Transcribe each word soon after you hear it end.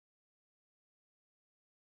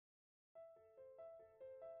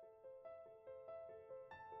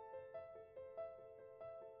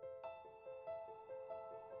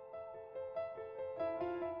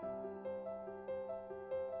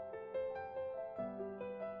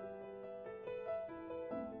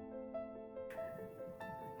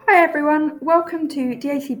everyone, welcome to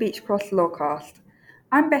DAC Beach Cross Lawcast.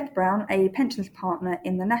 I'm Beth Brown, a pensions partner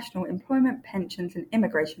in the National Employment, Pensions and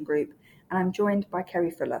Immigration Group, and I'm joined by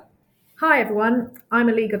Ceri Fuller. Hi everyone, I'm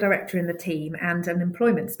a legal director in the team and an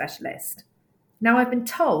employment specialist. Now I've been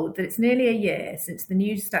told that it's nearly a year since the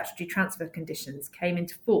new statutory transfer conditions came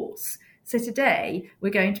into force, so today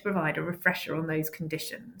we're going to provide a refresher on those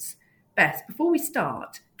conditions. Beth, before we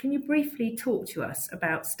start, can you briefly talk to us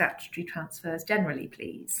about statutory transfers generally,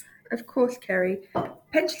 please? Of course, Ceri.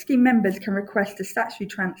 Pension scheme members can request a statutory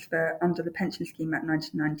transfer under the Pension Scheme Act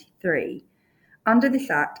 1993. Under this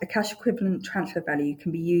Act, a cash equivalent transfer value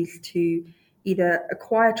can be used to either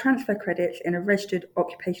acquire transfer credits in a registered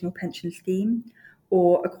occupational pension scheme,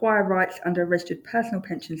 or acquire rights under a registered personal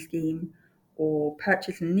pension scheme, or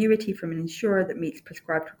purchase an annuity from an insurer that meets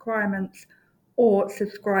prescribed requirements, or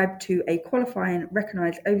subscribe to a qualifying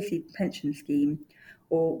recognised overseas pension scheme,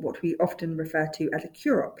 or what we often refer to as a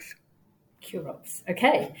QROPS. QROPS.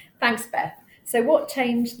 Okay, thanks Beth. So what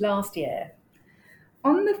changed last year?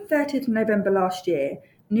 On the 30th of November last year,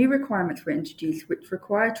 new requirements were introduced which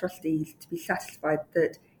require trustees to be satisfied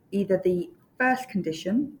that either the first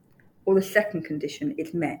condition or the second condition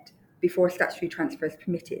is met before a statutory transfer is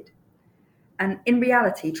permitted. And in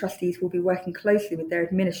reality, trustees will be working closely with their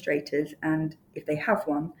administrators and, if they have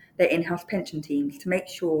one, their in-house pension teams to make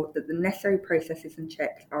sure that the necessary processes and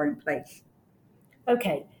checks are in place.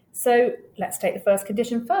 Okay, so let's take the first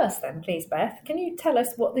condition first then, please, Beth. Can you tell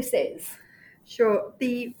us what this is? Sure.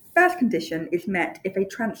 The first condition is met if a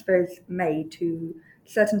transfer is made to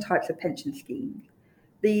certain types of pension schemes.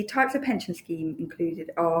 The types of pension scheme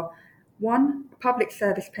included are 1. Public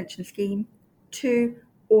service pension scheme, 2.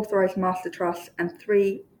 Authorised master trust, and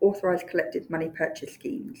 3. Authorised collective money purchase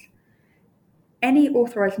schemes. Any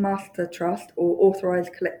authorised master trust or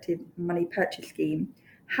authorised collective money purchase scheme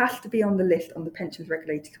has to be on the list on the Pensions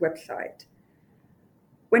Regulator's website.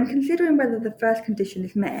 When considering whether the first condition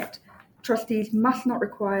is met, trustees must not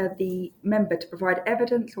require the member to provide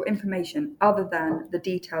evidence or information other than the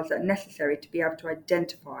details that are necessary to be able to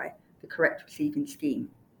identify the correct receiving scheme.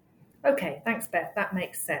 Okay, thanks Beth, that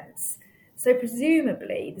makes sense. So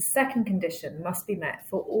presumably the second condition must be met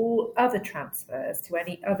for all other transfers to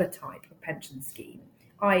any other type of pension scheme,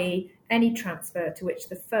 i.e. any transfer to which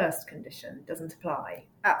the first condition doesn't apply.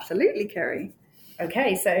 Absolutely, Ceri.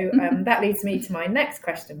 Okay, so that leads me to my next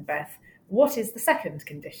question, Beth. What is the second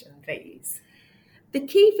condition, please? The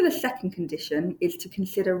key for the second condition is to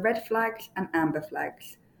consider red flags and amber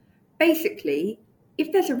flags. Basically,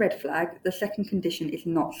 if there's a red flag, the second condition is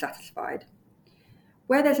not satisfied.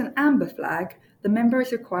 Where there's an amber flag, the member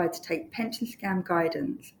is required to take pension scam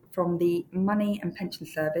guidance from the Money and Pension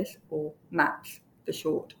Service, or MAPS for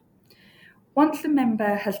short. Once the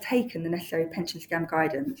member has taken the necessary pension scam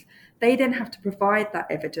guidance, they then have to provide that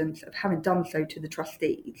evidence of having done so to the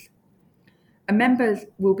trustees. And members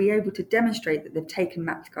will be able to demonstrate that they've taken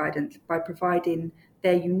MAPS guidance by providing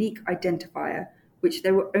their unique identifier, which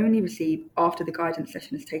they will only receive after the guidance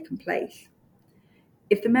session has taken place.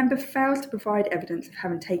 If the member fails to provide evidence of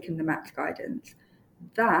having taken the MAPS guidance,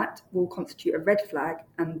 that will constitute a red flag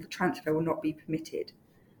and the transfer will not be permitted.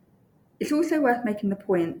 It's also worth making the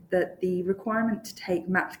point that the requirement to take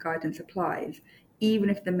MAPS guidance applies even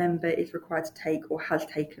if the member is required to take or has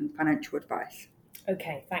taken financial advice.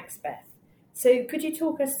 Okay, thanks Beth. So could you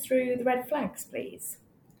talk us through the red flags, please?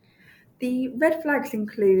 The red flags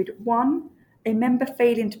include 1. A member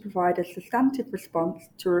failing to provide a substantive response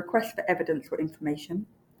to a request for evidence or information.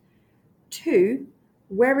 2.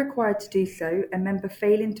 Where required to do so, a member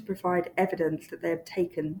failing to provide evidence that they have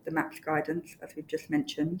taken the MAPS guidance, as we've just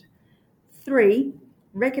mentioned. 3.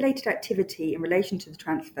 Regulated activity in relation to the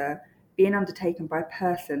transfer being undertaken by a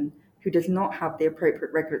person who does not have the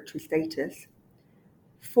appropriate regulatory status.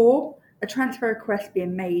 4. A transfer request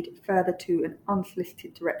being made further to an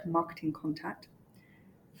unsolicited direct marketing contact.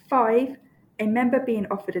 5. A member being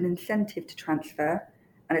offered an incentive to transfer,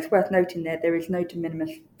 and it's worth noting there is no de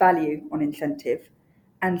minimis value on incentive.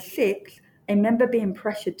 And 6. A member being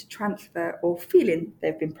pressured to transfer or feeling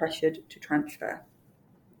they've been pressured to transfer.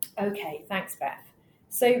 Okay, thanks Beth.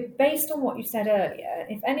 So based on what you said earlier,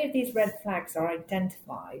 if any of these red flags are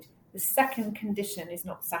identified, the second condition is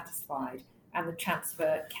not satisfied and the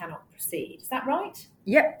transfer cannot proceed. Is that right?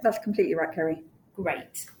 Yep, that's completely right, Ceri.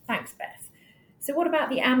 Great. Thanks, Beth. So what about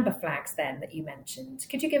the amber flags then that you mentioned?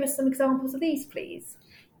 Could you give us some examples of these, please?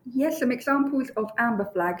 Yes, some examples of amber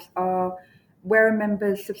flags are where a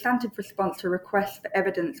member's substantive response to a request for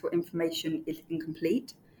evidence or information is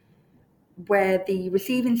incomplete, where the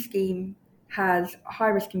receiving scheme has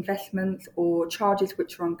high-risk investments or charges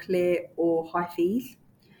which are unclear or high fees,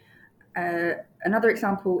 Another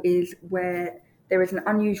example is where there is an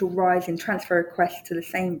unusual rise in transfer requests to the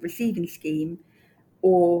same receiving scheme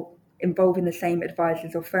or involving the same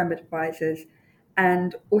advisors or firm advisors.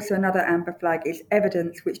 And also another amber flag is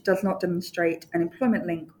evidence which does not demonstrate an employment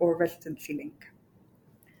link or a residency link.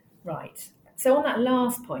 Right. So on that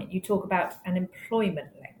last point, you talk about an employment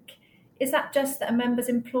link. Is that just that a member's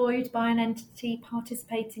employed by an entity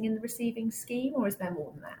participating in the receiving scheme, or is there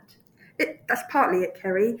more than that? That's partly it,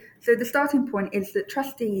 Ceri. So the starting point is that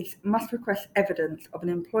trustees must request evidence of an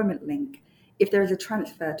employment link if there is a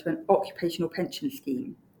transfer to an occupational pension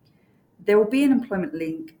scheme. There will be an employment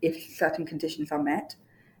link if certain conditions are met.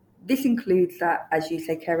 This includes that, as you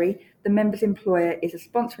say, Ceri, the member's employer is a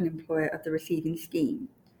sponsoring employer of the receiving scheme.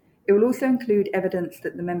 It will also include evidence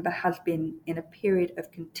that the member has been in a period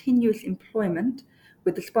of continuous employment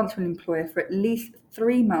with the sponsoring employer for at least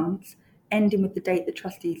 3 months, ending with the date the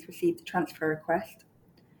trustees received the transfer request.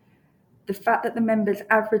 The fact that the member's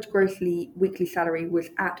average gross weekly salary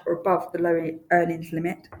was at or above the low earnings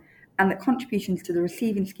limit, and that contributions to the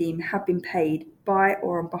receiving scheme have been paid by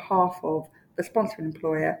or on behalf of the sponsoring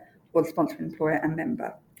employer or the sponsoring employer and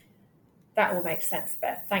member. That all makes sense,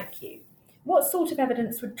 Beth. Thank you. What sort of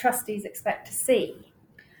evidence would trustees expect to see?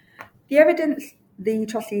 The evidence the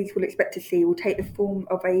trustees will expect to see will take the form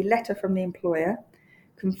of a letter from the employer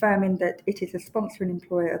confirming that it is a sponsoring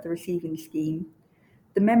employer of the receiving scheme,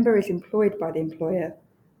 the member is employed by the employer,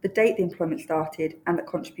 the date the employment started, and that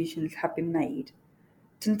contributions have been made.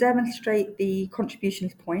 To demonstrate the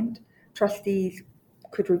contributions point, trustees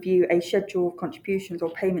could review a schedule of contributions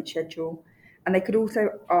or payment schedule, and they could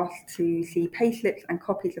also ask to see payslips and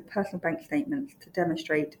copies of personal bank statements to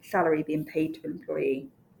demonstrate salary being paid to an employee.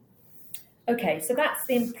 Okay, so that's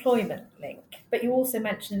the employment link, but you also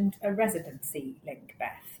mentioned a residency link,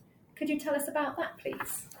 Beth. Could you tell us about that,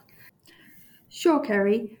 please? Sure,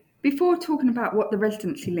 Ceri. Before talking about what the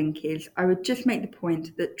residency link is, I would just make the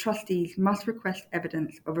point that trustees must request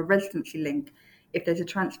evidence of a residency link if there's a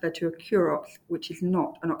transfer to a CUROPS, which is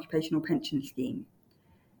not an occupational pension scheme.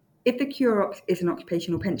 If the CUROPS is an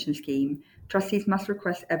occupational pension scheme, trustees must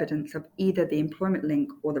request evidence of either the employment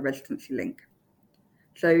link or the residency link.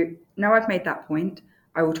 So now I've made that point,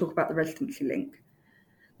 I will talk about the residency link.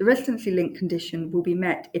 The residency link condition will be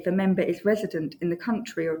met if a member is resident in the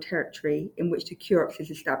country or territory in which the CUROPS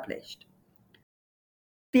is established.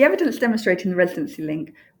 The evidence demonstrating the residency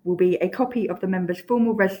link will be a copy of the member's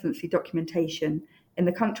formal residency documentation in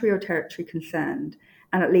the country or territory concerned,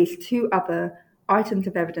 and at least 2 other items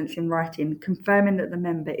of evidence in writing confirming that the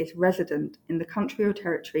member is resident in the country or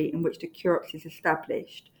territory in which the CUROPS is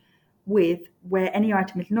established, with, where any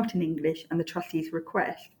item is not in English and the trustees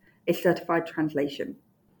request, a certified translation.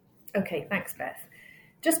 Okay, thanks, Beth.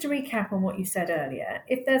 Just to recap on what you said earlier,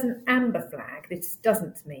 if there's an amber flag, this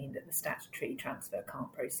doesn't mean that the statutory transfer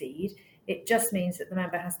can't proceed. It just means that the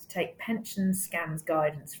member has to take pension scans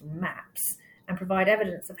guidance from MAPS and provide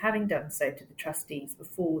evidence of having done so to the trustees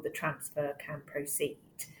before the transfer can proceed.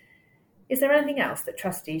 Is there anything else that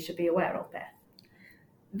trustees should be aware of, Beth?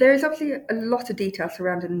 There is obviously a lot of detail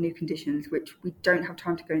surrounding the new conditions, which we don't have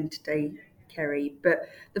time to go into today, Ceri, but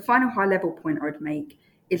the final high-level point I would make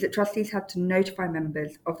is that trustees have to notify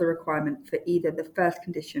members of the requirement for either the first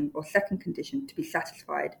condition or second condition to be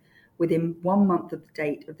satisfied within 1 month of the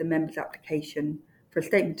date of the member's application for a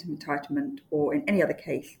statement of entitlement, or in any other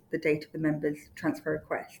case, the date of the member's transfer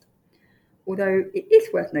request. Although it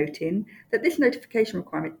is worth noting that this notification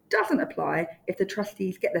requirement doesn't apply if the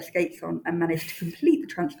trustees get their skates on and manage to complete the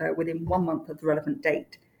transfer within 1 month of the relevant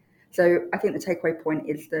date. So I think the takeaway point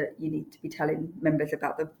is that you need to be telling members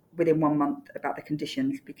about within 1 month about the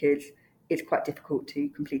conditions, because it's quite difficult to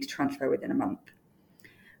complete a transfer within a month.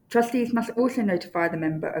 Trustees must also notify the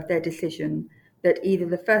member of their decision that either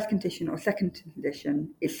the first condition or second condition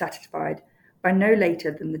is satisfied by no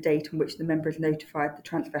later than the date on which the member is notified the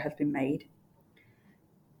transfer has been made.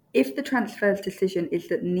 If the transfer's decision is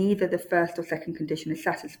that neither the first or second condition is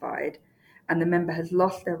satisfied, and the member has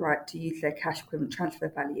lost their right to use their cash equivalent transfer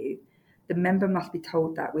value, the member must be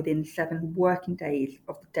told that within 7 working days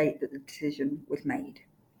of the date that the decision was made.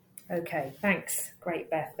 Okay, thanks. Great,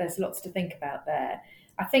 Beth. There's lots to think about there.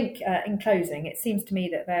 I think in closing, it seems to me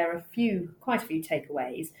that there are quite a few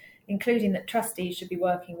takeaways, including that trustees should be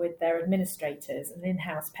working with their administrators and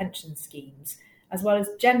in-house pension schemes, as well as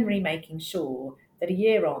generally making sure that a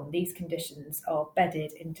year on, these conditions are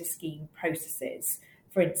bedded into scheme processes,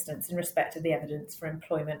 for instance, in respect of the evidence for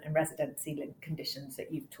employment and residency linked conditions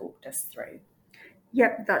that you've talked us through.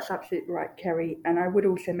 Yep, that's absolutely right, Ceri. And I would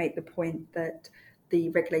also make the point that the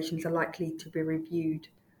regulations are likely to be reviewed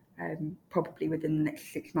probably within the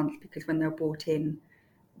next 6 months, because when they're brought in,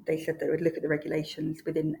 they said they would look at the regulations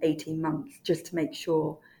within 18 months just to make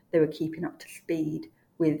sure they were keeping up to speed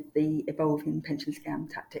with the evolving pension scam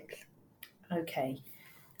tactics. Okay,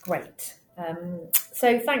 great.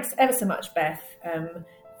 So thanks ever so much, Beth,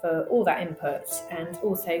 for all that input, and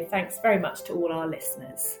also thanks very much to all our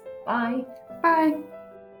listeners. Bye. Bye.